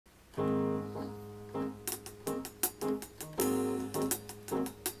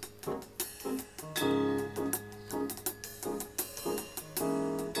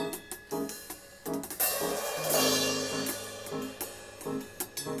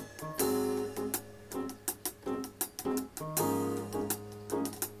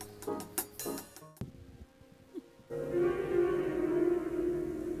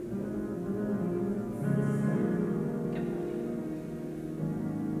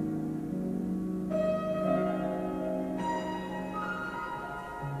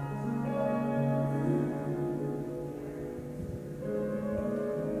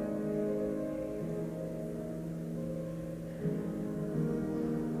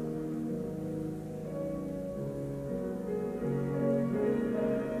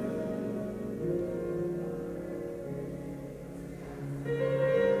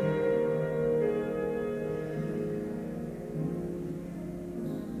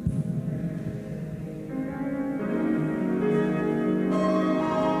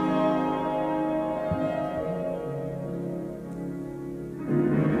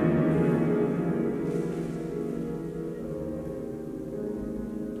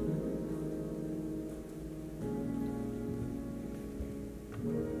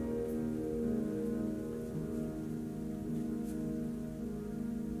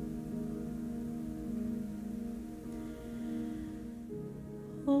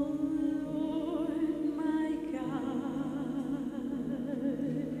Oh Lord, my God,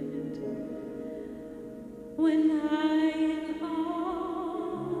 when I in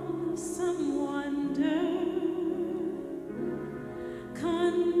awesome wonder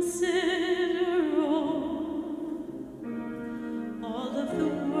consider all of the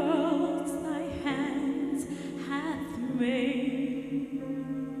worlds thy hands hath made,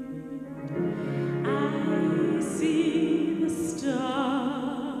 I see the stars,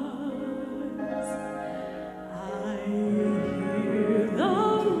 I hear the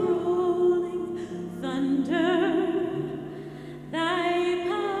rolling thunder, thy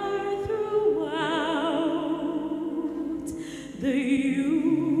power throughout the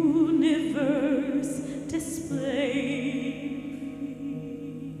universe displayed.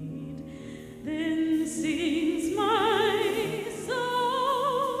 Then sings my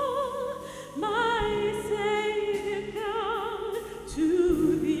soul, my Savior God,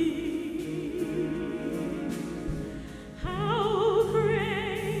 to thee. How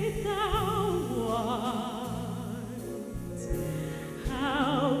great thou art,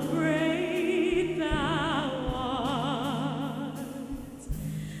 how great thou art.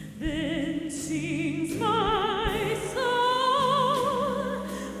 Then sings my soul,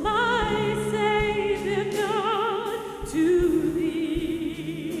 my Savior God, to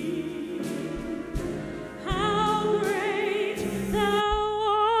thee. How great thou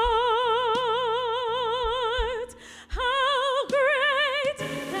art, how great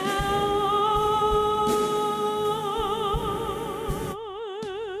thou art.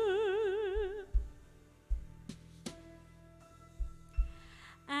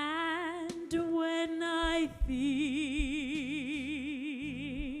 And when I think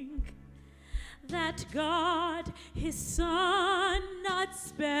that God his Son not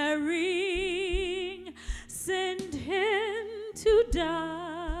sparing sent him to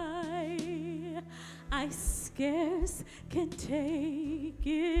die, I scarce can take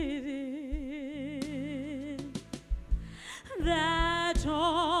it in that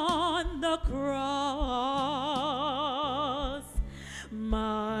on the cross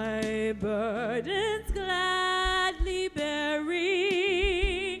my burdens gladly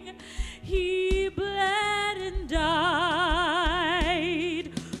bearing, he bled and died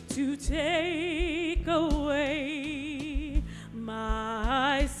to take away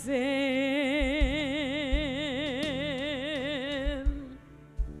my sin.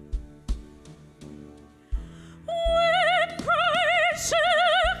 When Christ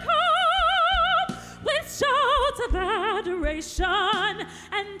shall come with shouts of adoration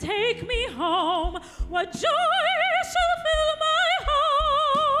and take me home, what joy shall fill my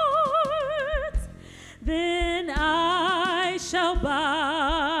heart? Then I shall bow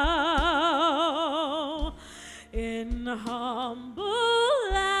in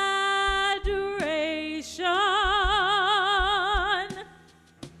humble adoration, and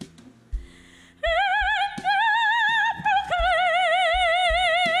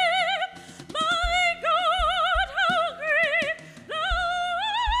proclaim, my God, how great thou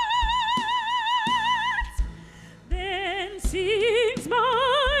art. Then sings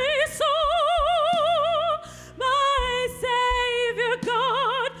my soul, my Savior God,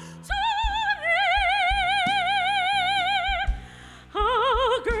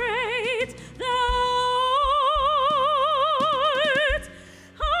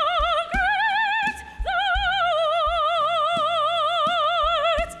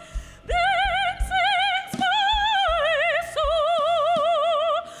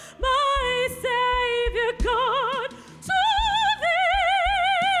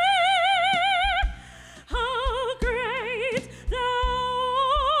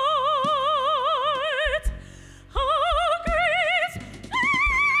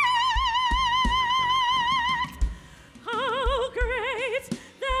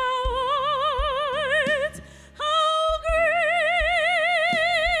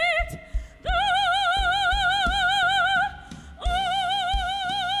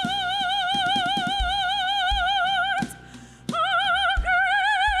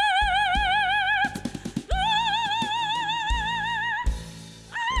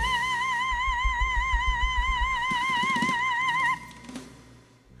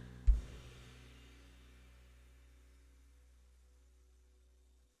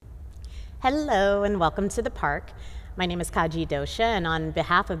 Hello and welcome to the park. My name is Kaji Dosha, and on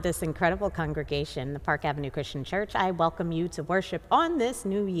behalf of this incredible congregation, the Park Avenue Christian Church, I welcome you to worship on this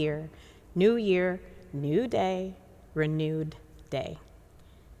new year. New year, new day, renewed day.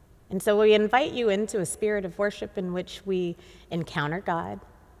 And so we invite you into a spirit of worship in which we encounter God.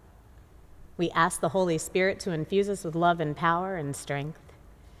 We ask the Holy Spirit to infuse us with love and power and strength.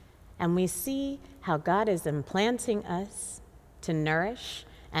 And we see how God is implanting us to nourish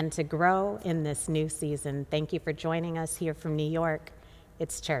and to grow in this new season. Thank you for joining us here from New York.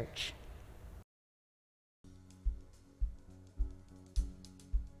 It's church.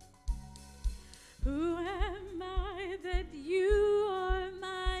 Who am I that you are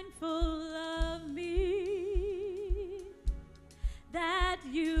mindful of me, that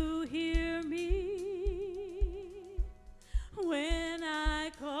you hear me when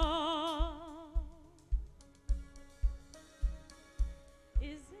I call?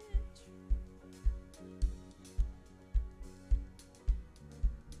 Is it true?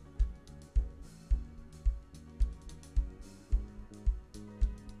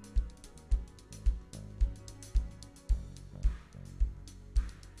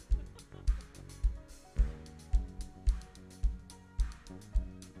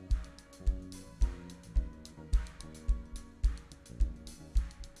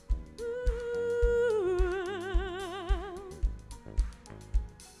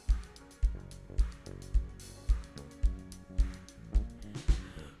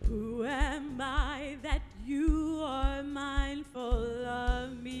 Who am I that you are mindful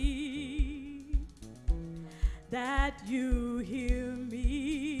of me, that you hear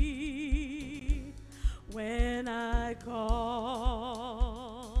me when I call?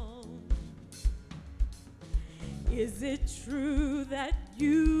 Is it true that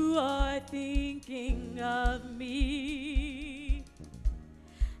you are thinking of me,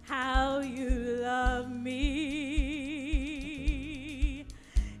 how you love me?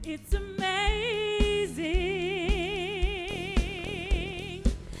 It's amazing.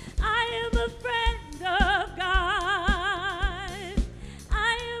 I am a friend of God.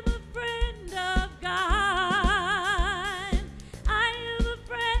 I am a friend of God. I am a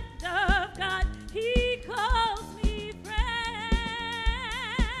friend of God. He calls me friend.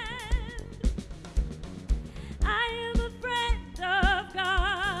 I am a friend of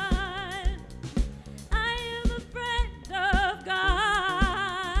God. I am a friend of God.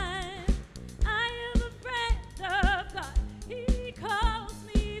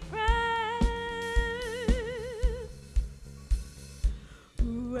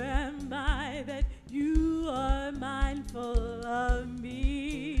 That you are mindful of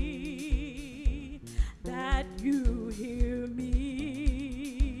me, that you hear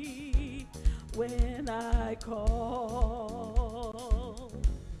me when I call.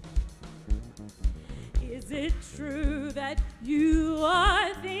 Is it true that you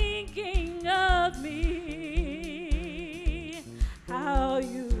are thinking of me, how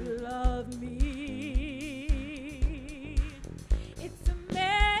you love me?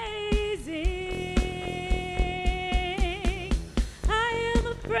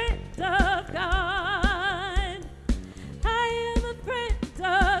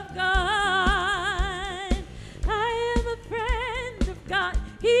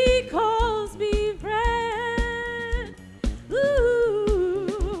 He calls me friend.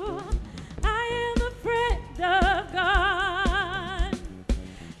 Ooh.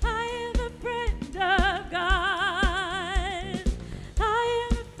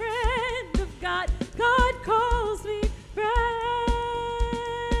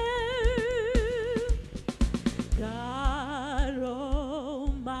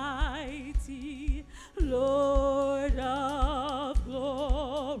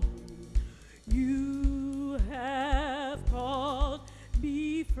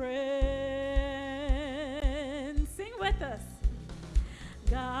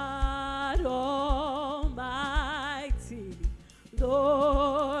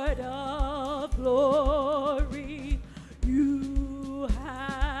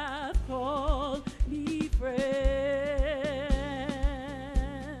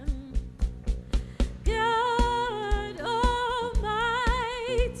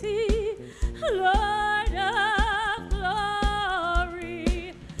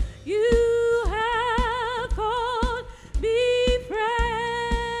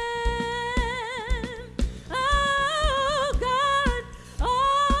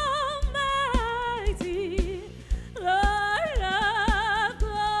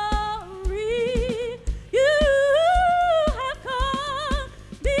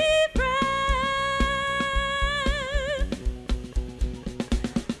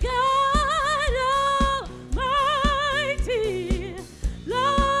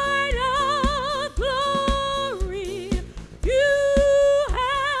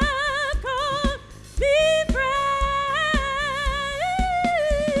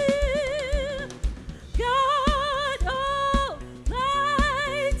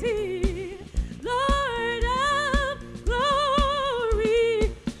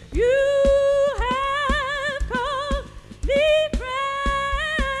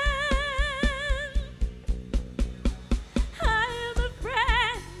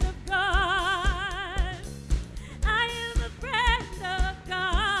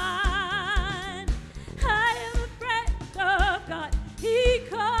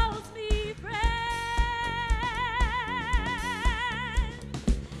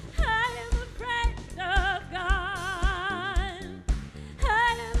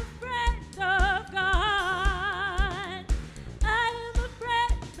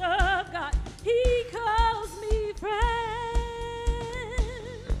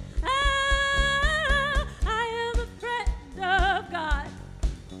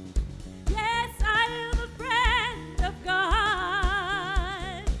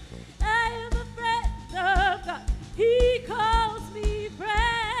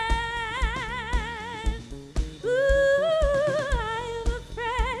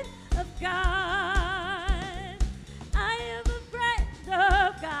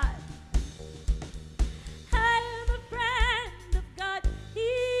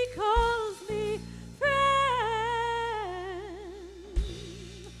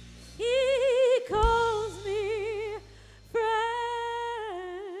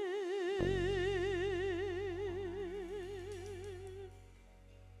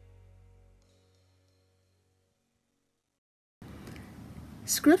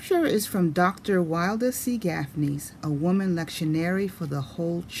 Scripture is from Dr. Wilder C. Gaffney's A Woman Lectionary for the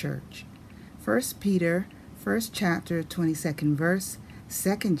Whole Church. 1 Peter, 1st chapter, 22nd verse,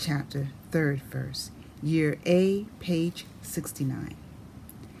 2nd chapter, 3rd verse. Year A, page 69.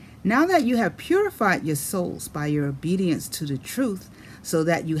 Now that you have purified your souls by your obedience to the truth, so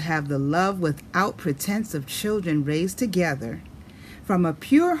that you have the love without pretense of children raised together, from a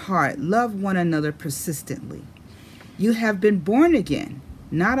pure heart love one another persistently. You have been born again,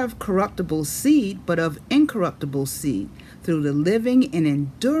 not of corruptible seed, but of incorruptible seed, through the living and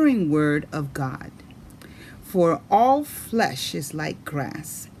enduring word of God. For all flesh is like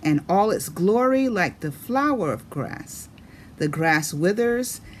grass, and all its glory like the flower of grass. The grass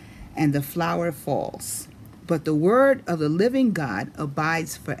withers, and the flower falls, but the word of the living God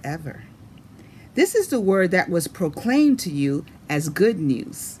abides forever. This is the word that was proclaimed to you as good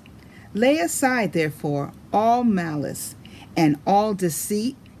news. Lay aside, therefore, all malice and all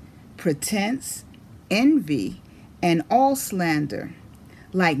deceit, pretense, envy, and all slander.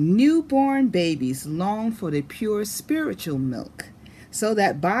 Like newborn babies, long for the pure spiritual milk, so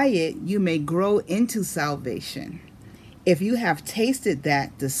that by it you may grow into salvation, if you have tasted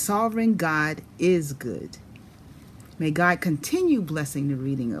that the sovereign God is good. May God continue blessing the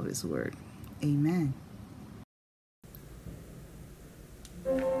reading of his word. Amen.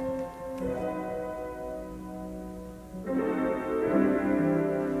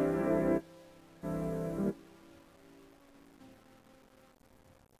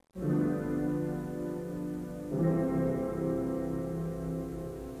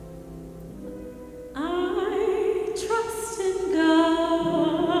 I trust in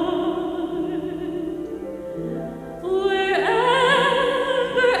God wherever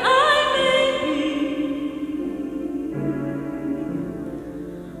I may be.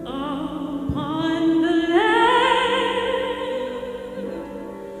 Upon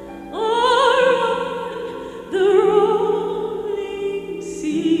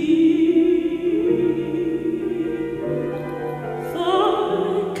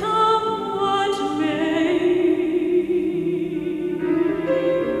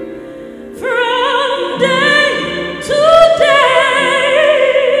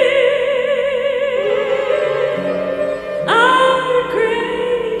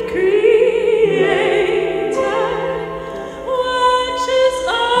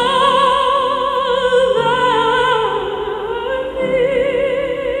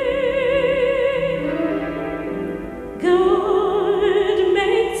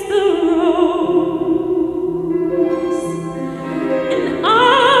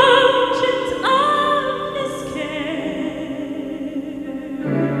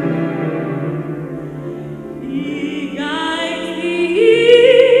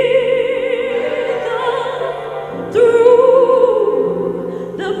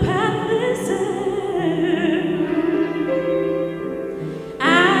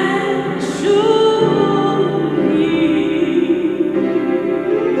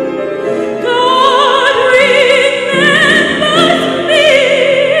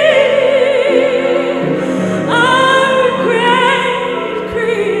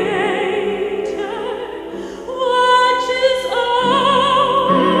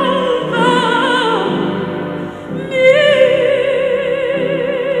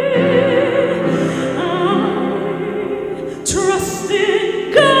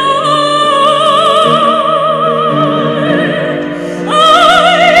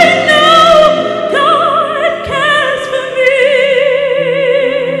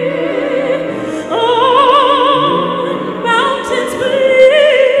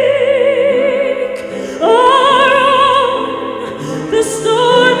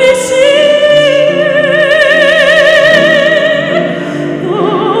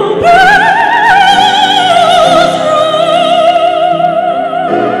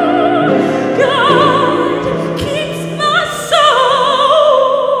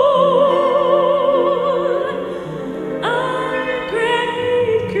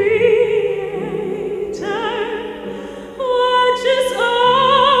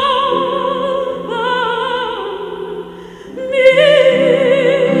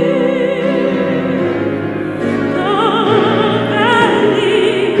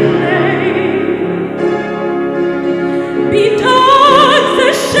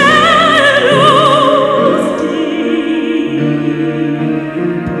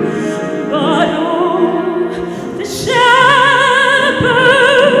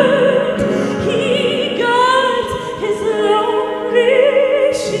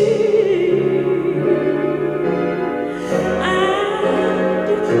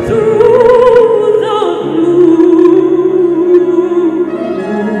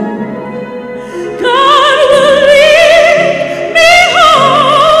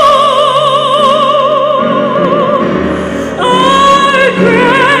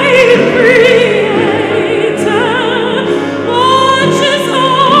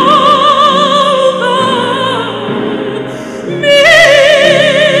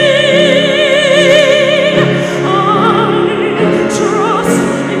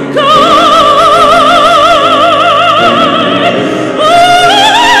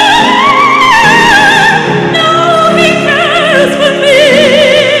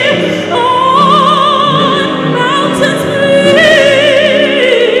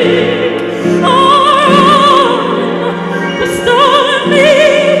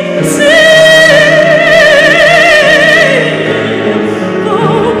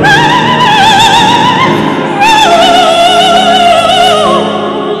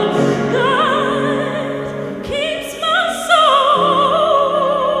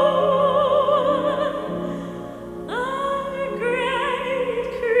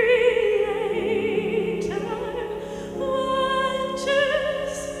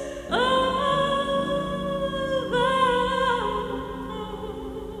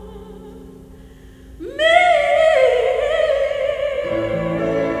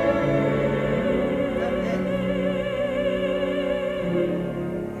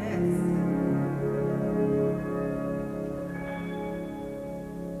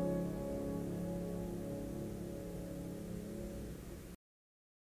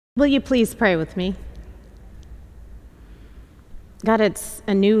Will you please pray with me? God, it's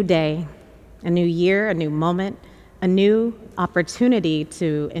a new day, a new year, a new moment, a new opportunity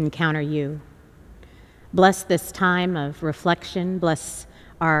to encounter you. Bless this time of reflection. Bless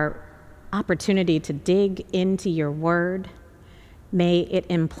our opportunity to dig into your word. May it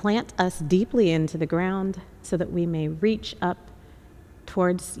implant us deeply into the ground so that we may reach up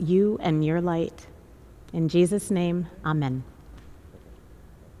towards you and your light. In Jesus' name, amen.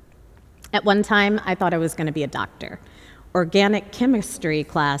 At one time, I thought I was going to be a doctor. Organic chemistry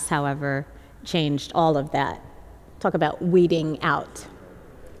class, however, changed all of that. Talk about weeding out.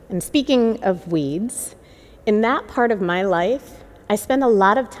 And speaking of weeds, in that part of my life, I spent a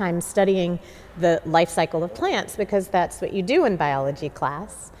lot of time studying the life cycle of plants because that's what you do in biology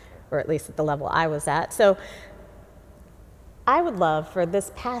class, or at least at the level I was at. So I would love for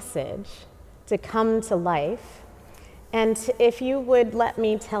this passage to come to life, and if you would let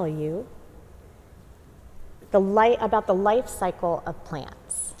me tell you about the life cycle of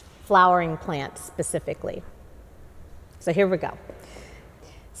plants, flowering plants specifically. So here we go.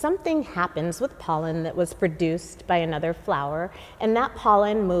 Something happens with pollen that was produced by another flower, and that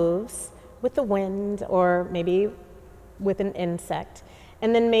pollen moves with the wind or maybe with an insect.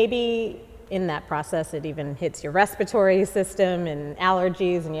 And then maybe in that process, it even hits your respiratory system and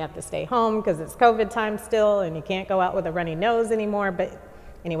allergies, and you have to stay home because it's COVID time still, and you can't go out with a runny nose anymore. But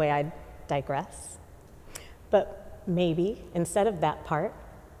anyway, I digress. But maybe instead of that part,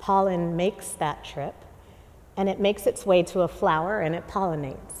 pollen makes that trip, and it makes its way to a flower and it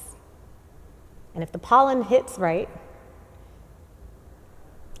pollinates. And if the pollen hits right,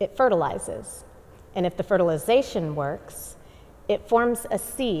 it fertilizes. And if the fertilization works, it forms a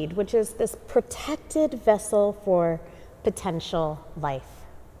seed, which is this protected vessel for potential life.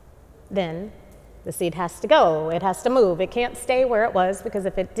 Then the seed has to go, it has to move. It can't stay where it was, because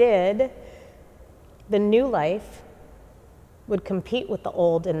if it did, the new life would compete with the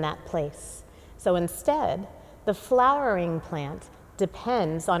old in that place. So instead, the flowering plant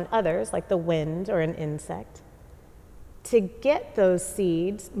depends on others, like the wind or an insect, to get those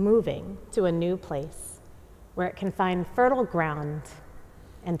seeds moving to a new place where it can find fertile ground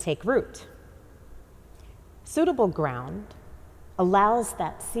and take root. Suitable ground allows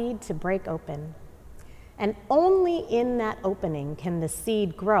that seed to break open, and only in that opening can the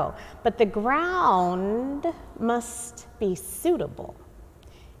seed grow. But the ground must be suitable.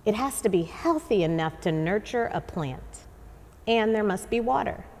 It has to be healthy enough to nurture a plant, and there must be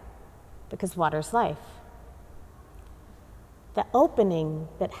water, because water's life. The opening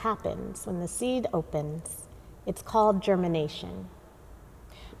that happens when the seed opens, it's called germination.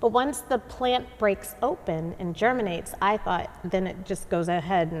 But once the plant breaks open and germinates, I thought then it just goes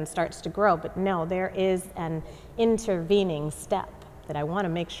ahead and starts to grow. But no, there is an intervening step that I want to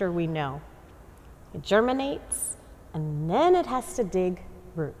make sure we know. It germinates, and then it has to dig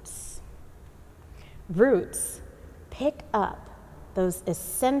roots. Roots pick up those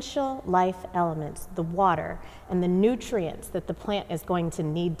essential life elements, the water and the nutrients that the plant is going to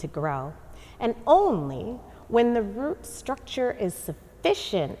need to grow. And only when the root structure is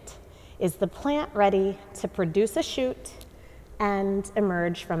sufficient is the plant ready to produce a shoot and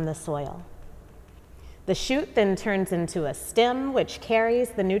emerge from the soil. The shoot then turns into a stem, which carries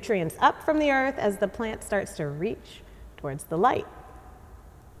the nutrients up from the earth as the plant starts to reach towards the light.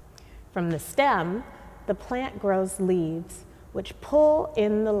 From the stem, the plant grows leaves, which pull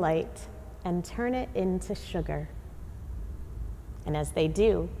in the light and turn it into sugar. And as they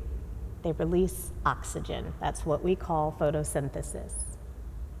do, they release oxygen. That's what we call photosynthesis.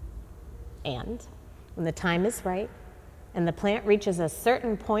 And when the time is right and the plant reaches a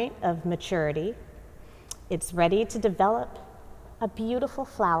certain point of maturity, it's ready to develop a beautiful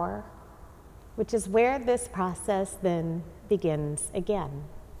flower, which is where this process then begins again.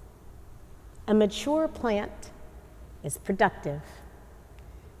 A mature plant is productive,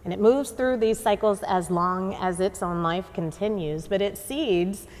 and it moves through these cycles as long as its own life continues, but its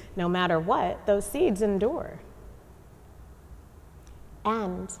seeds, no matter what, those seeds endure.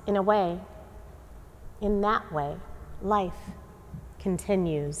 And in a way, in that way, life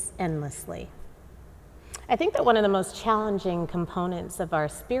continues endlessly. I think that one of the most challenging components of our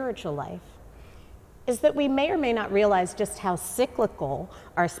spiritual life is that we may or may not realize just how cyclical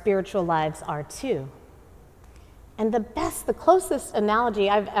our spiritual lives are too. And the closest analogy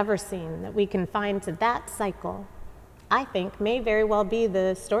I've ever seen that we can find to that cycle, I think, may very well be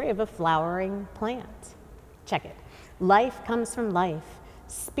the story of a flowering plant. Check it. Life comes from life.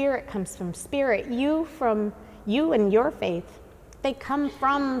 Spirit comes from spirit. You and your faith, they come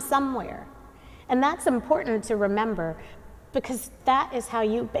from somewhere. And that's important to remember, because that is how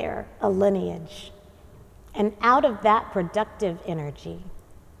you bear a lineage. And out of that productive energy,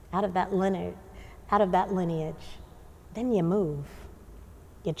 out of that lineage, then you move,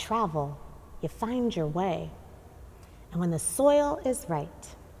 you travel, you find your way. And when the soil is right,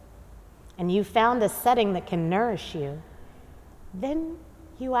 and you found a setting that can nourish you, then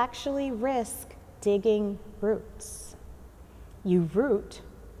you actually risk digging roots. You root,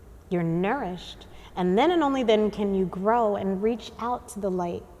 you're nourished, and then and only then can you grow and reach out to the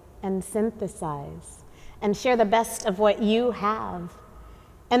light and synthesize and share the best of what you have.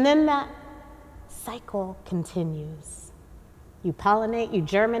 And then that cycle continues. You pollinate, you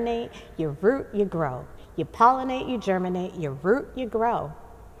germinate, you root, you grow. You pollinate, you germinate, you root, you grow.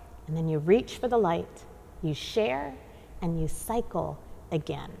 And then you reach for the light, you share, and you cycle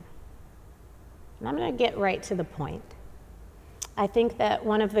again. And I'm going to get right to the point. I think that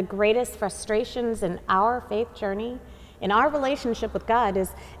one of the greatest frustrations in our faith journey, in our relationship with God, is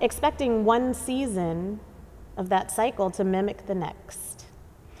expecting one season of that cycle to mimic the next.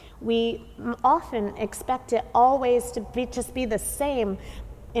 We often expect it always to just be the same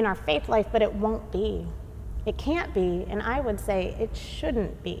in our faith life, but it won't be. It can't be, and I would say it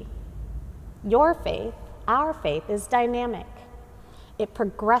shouldn't be. Your faith, our faith, is dynamic. It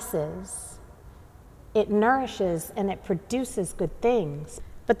progresses, it nourishes, and it produces good things.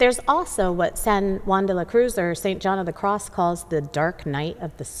 But there's also what San Juan de la Cruz, or St. John of the Cross, calls the dark night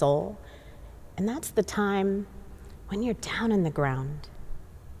of the soul. And that's the time when you're down in the ground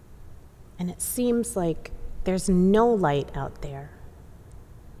and it seems like there's no light out there.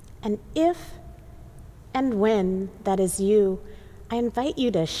 And if and when that is you, I invite you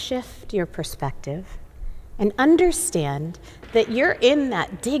to shift your perspective and understand that you're in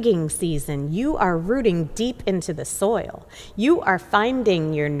that digging season. You are rooting deep into the soil. You are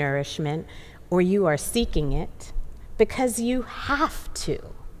finding your nourishment, or you are seeking it, because you have to.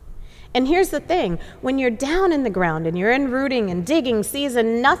 And here's the thing, when you're down in the ground and you're in rooting and digging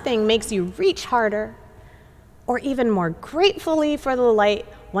season, nothing makes you reach harder or even more gratefully for the light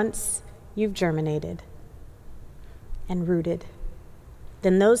once you've germinated and rooted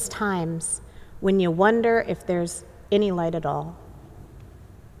than those times when you wonder if there's any light at all.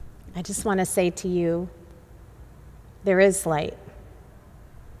 I just want to say to you, there is light,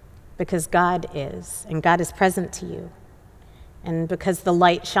 because God is, and God is present to you. And because the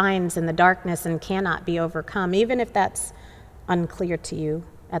light shines in the darkness and cannot be overcome, even if that's unclear to you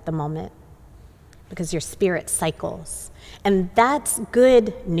at the moment, because your spirit cycles. And that's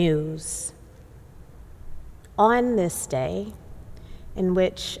good news. On this day, in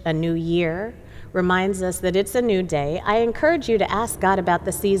which a new year reminds us that it's a new day, I encourage you to ask God about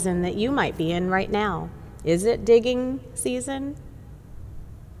the season that you might be in right now. Is it digging season?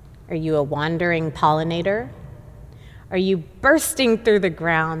 Are you a wandering pollinator? Are you bursting through the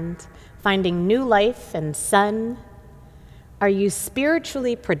ground, finding new life and sun? Are you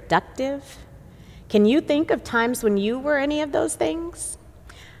spiritually productive? Can you think of times when you were any of those things?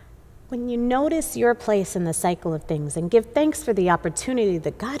 When you notice your place in the cycle of things and give thanks for the opportunity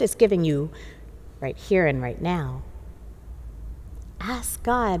that God is giving you right here and right now, ask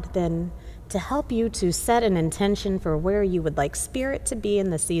God then to help you to set an intention for where you would like spirit to be in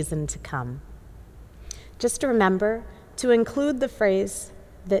the season to come. Just remember to include the phrase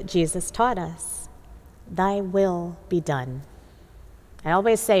that Jesus taught us, "Thy will be done." I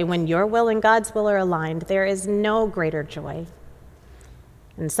always say when your will and God's will are aligned, there is no greater joy.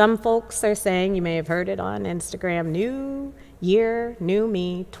 And some folks are saying, you may have heard it on Instagram, new year, new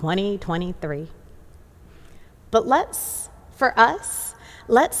me, 2023. But let's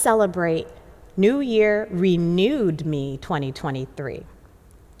celebrate New Year, renewed me 2023.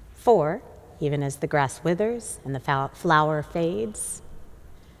 For even as the grass withers and the flower fades,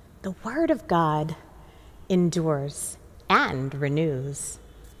 the word of God endures and renews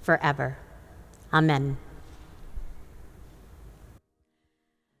forever. Amen.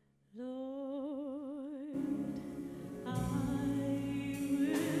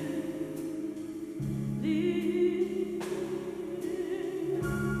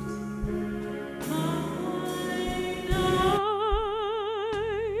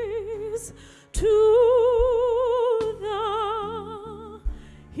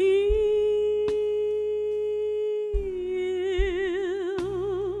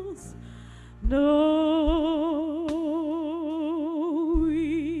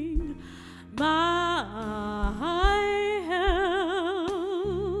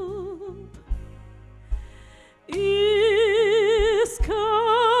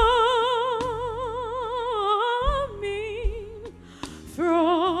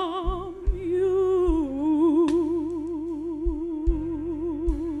 From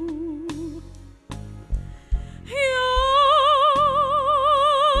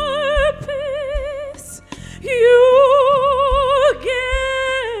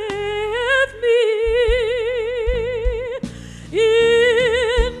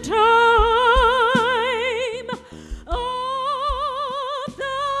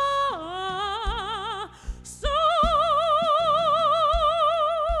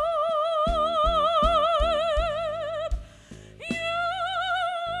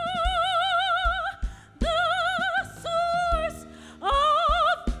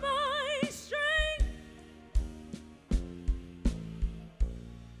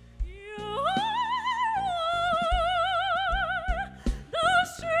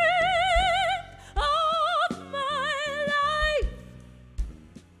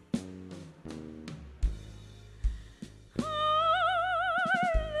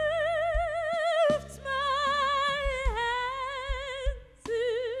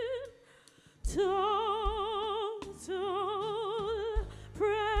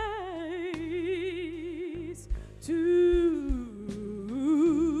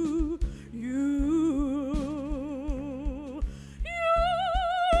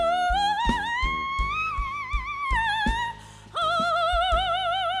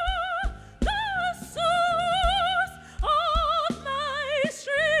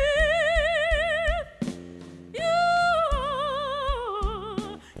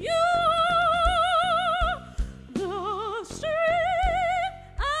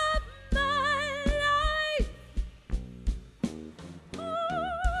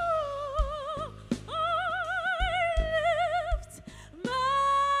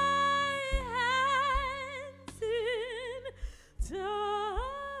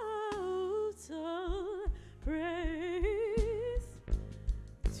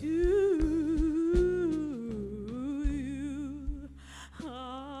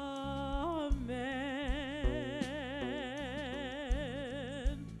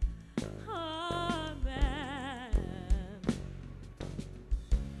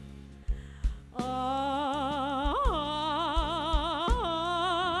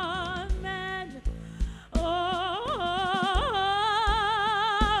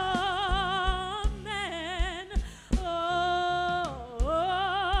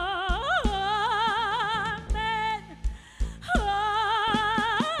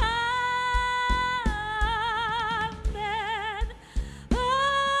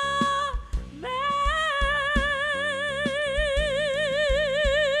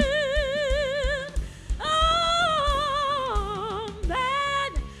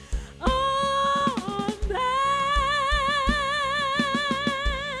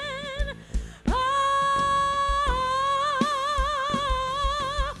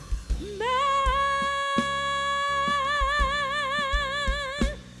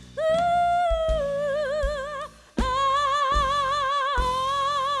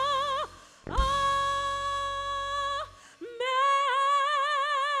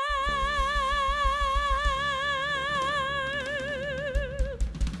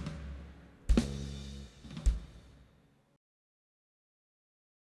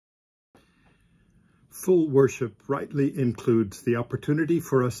Full worship rightly includes the opportunity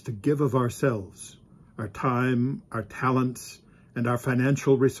for us to give of ourselves, our time, our talents, and our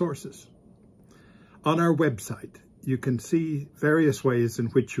financial resources. On our website, you can see various ways in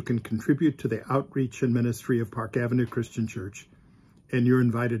which you can contribute to the outreach and ministry of Park Avenue Christian Church, and you're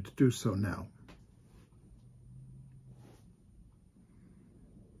invited to do so now.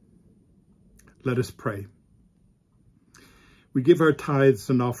 Let us pray. We give our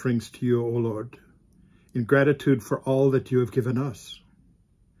tithes and offerings to you, O Lord, in gratitude for all that you have given us.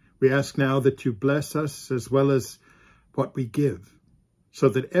 We ask now that you bless us as well as what we give, so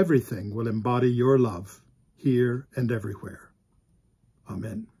that everything will embody your love here and everywhere.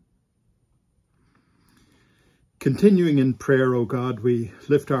 Amen. Continuing in prayer, O God, we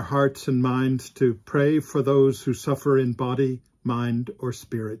lift our hearts and minds to pray for those who suffer in body, mind, or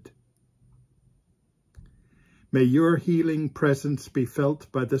spirit. May your healing presence be felt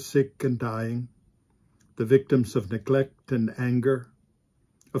by the sick and dying, the victims of neglect and anger,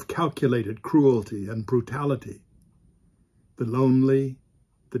 of calculated cruelty and brutality, the lonely,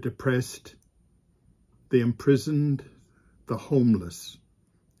 the depressed, the imprisoned, the homeless,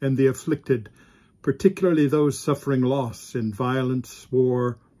 and the afflicted, particularly those suffering loss in violence,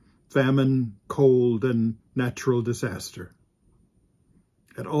 war, famine, cold, and natural disaster.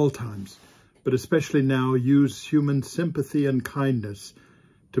 At all times, but especially now, use human sympathy and kindness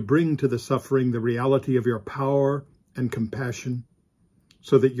to bring to the suffering the reality of your power and compassion,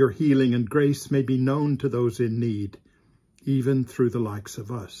 so that your healing and grace may be known to those in need, even through the likes of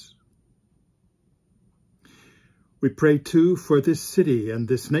us. We pray, too, for this city and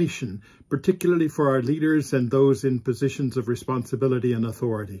this nation, particularly for our leaders and those in positions of responsibility and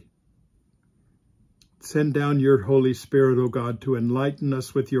authority. Send down your Holy Spirit, O God, to enlighten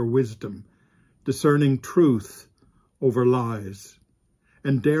us with your wisdom, discerning truth over lies,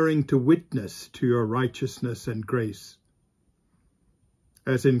 and daring to witness to your righteousness and grace.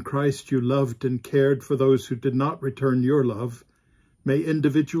 As in Christ you loved and cared for those who did not return your love, may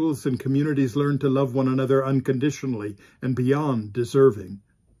individuals and communities learn to love one another unconditionally and beyond deserving.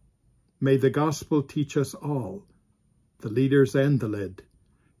 May the gospel teach us all, the leaders and the led,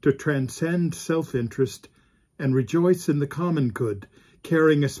 to transcend self-interest and rejoice in the common good,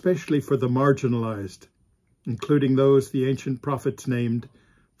 caring especially for the marginalized, including those the ancient prophets named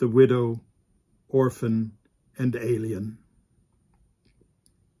the widow, orphan, and alien.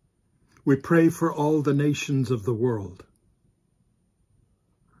 We pray for all the nations of the world.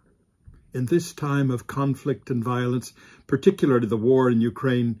 In this time of conflict and violence, particularly the war in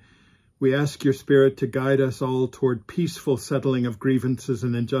Ukraine, we ask your Spirit to guide us all toward peaceful settling of grievances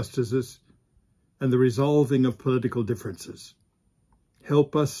and injustices and the resolving of political differences.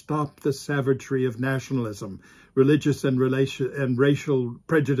 Help us stop the savagery of nationalism, religious and racial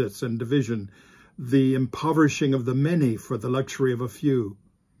prejudice and division, the impoverishing of the many for the luxury of a few,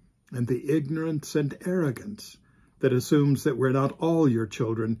 and the ignorance and arrogance that assumes that we're not all your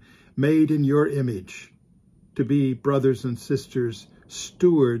children, made in your image, to be brothers and sisters,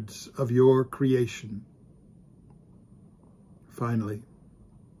 stewards of your creation. Finally,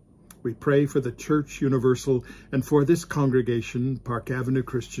 we pray for the Church Universal and for this congregation, Park Avenue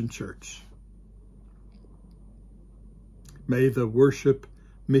Christian Church. May the worship,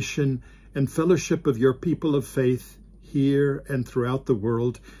 mission, and fellowship of your people of faith here and throughout the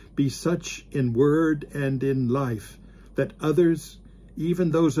world be such in word and in life that others, even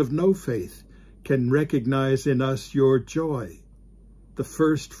those of no faith, can recognize in us your joy, the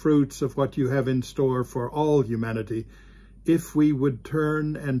first fruits of what you have in store for all humanity, if we would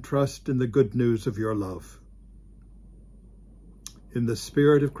turn and trust in the good news of your love. In the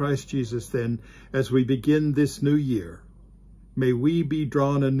Spirit of Christ Jesus, then, as we begin this new year, may we be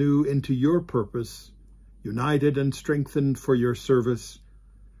drawn anew into your purpose, united and strengthened for your service,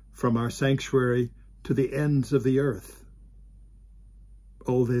 from our sanctuary to the ends of the earth.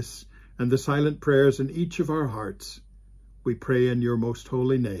 All this and the silent prayers in each of our hearts, we pray in your most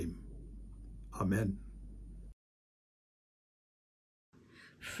holy name. Amen.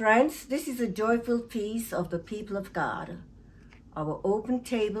 Friends, this is a joyful peace of the people of God. Our open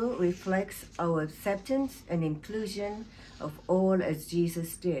table reflects our acceptance and inclusion of all as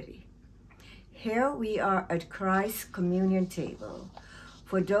Jesus did. Here we are at Christ's communion table.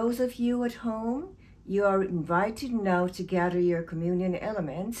 For those of you at home, you are invited now to gather your communion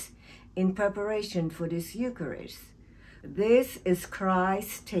elements in preparation for this Eucharist. This is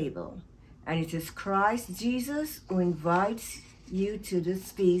Christ's table, and it is Christ Jesus who invites you to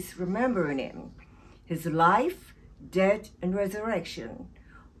this feast, remembering him, his life, death, and resurrection,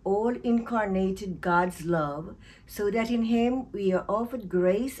 all incarnated God's love, so that in him we are offered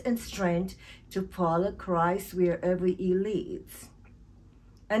grace and strength to follow Christ wherever he leads.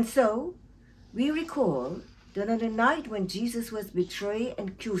 And so, we recall that on the night when Jesus was betrayed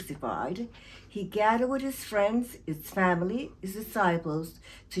and crucified, he gathered with his friends, his family, his disciples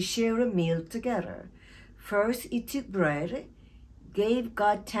to share a meal together. First, he took bread, gave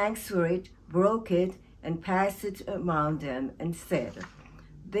God thanks for it, broke it, and passed it among them, and said,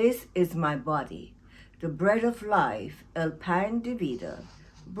 "This is my body, the bread of life, el pan de vida,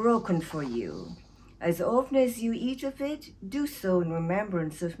 broken for you. As often as you eat of it, do so in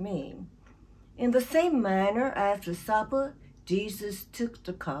remembrance of me." In the same manner, after supper, Jesus took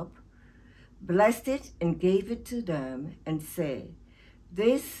the cup, blessed it, and gave it to them, and said,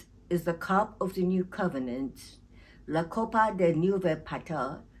 "This is the cup of the new covenant, la copa del nuevo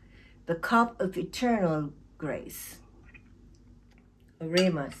pacto, the cup of eternal grace."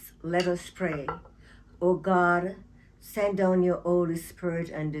 Oremus, let us pray. O God, send down your Holy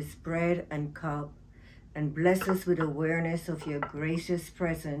Spirit on this bread and cup, and bless us with awareness of your gracious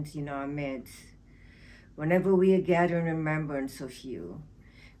presence in our midst. Whenever we are gathered in remembrance of you,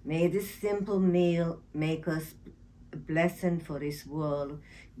 may this simple meal make us a blessing for this world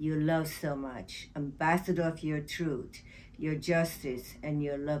you love so much, ambassador of your truth, your justice, and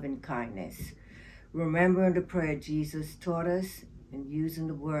your loving kindness. Remembering the prayer Jesus taught us and using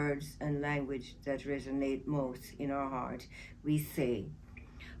the words and language that resonate most in our heart, we say,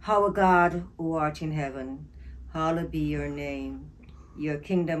 "Our God, who art in heaven, hallowed be your name. Your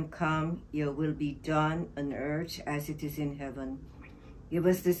kingdom come, your will be done on earth as it is in heaven. Give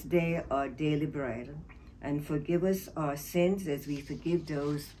us this day our daily bread, and forgive us our sins as we forgive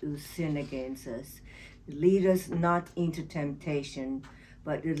those who sin against us. Lead us not into temptation,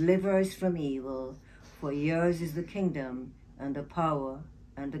 but deliver us from evil. For yours is the kingdom, and the power,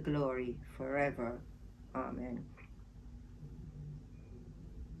 and the glory forever. Amen."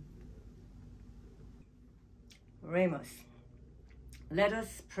 Remus, let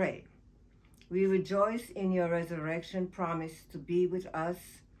us pray. We rejoice in your resurrection promise to be with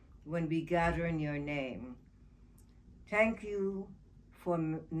us when we gather in your name. Thank you for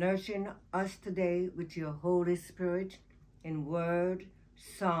nurturing us today with your Holy Spirit in word,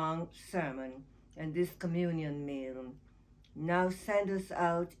 song, sermon, and this communion meal. Now send us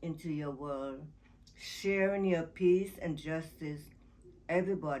out into your world, sharing your peace and justice,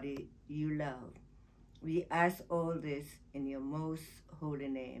 everybody you love. We ask all this in your most holy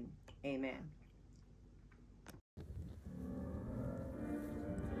name. Amen.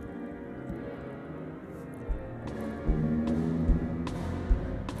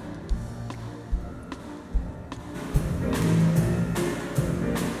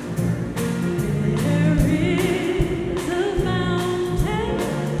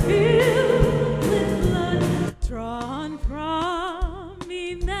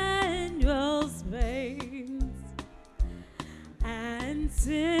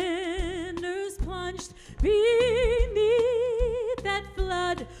 Sinners plunged beneath that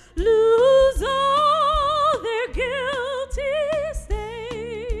flood lose all their guilty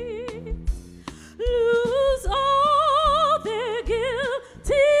stains, lose all their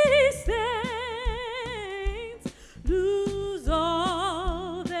guilty stains, lose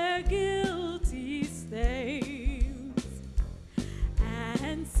all their guilty stains,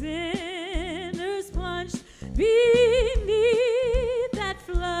 and sinners plunged beneath that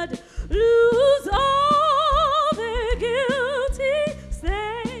flood lose all their guilty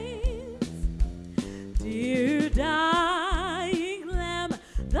stains. Dear dying Lamb,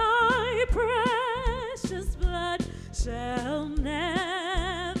 thy precious blood shall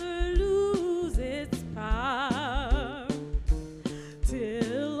never lose its power,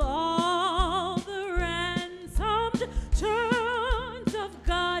 till all the ransomed children of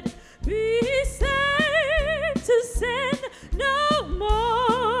God be saved to sin no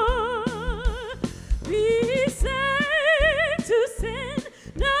more, be saved to sin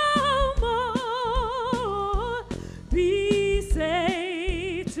no more, be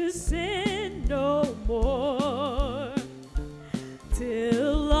saved to sin no more,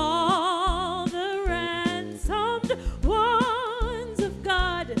 till all the ransomed ones of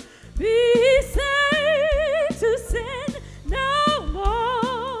God be saved to sin no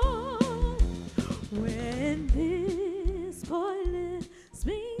more. When this poison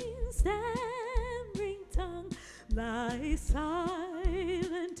means stammering tongue lies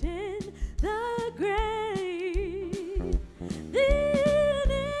silent in the grave,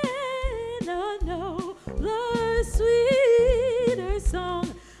 then in a nobler, sweeter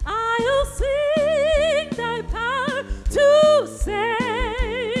song I'll sing thy power to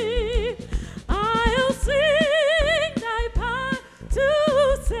save.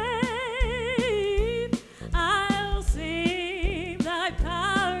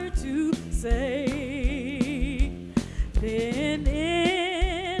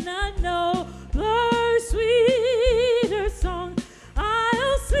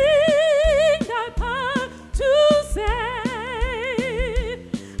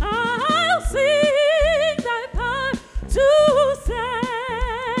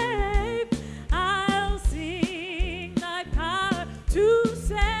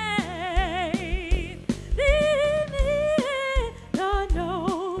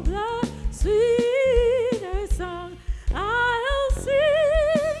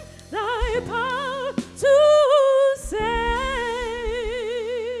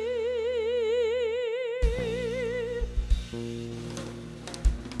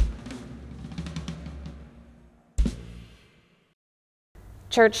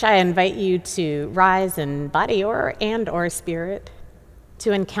 Church, I invite you to rise in body or spirit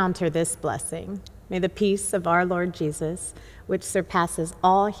to encounter this blessing. May the peace of our Lord Jesus, which surpasses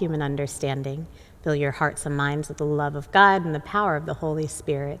all human understanding, fill your hearts and minds with the love of God and the power of the Holy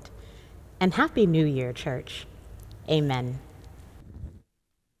Spirit. And Happy New Year, church. Amen.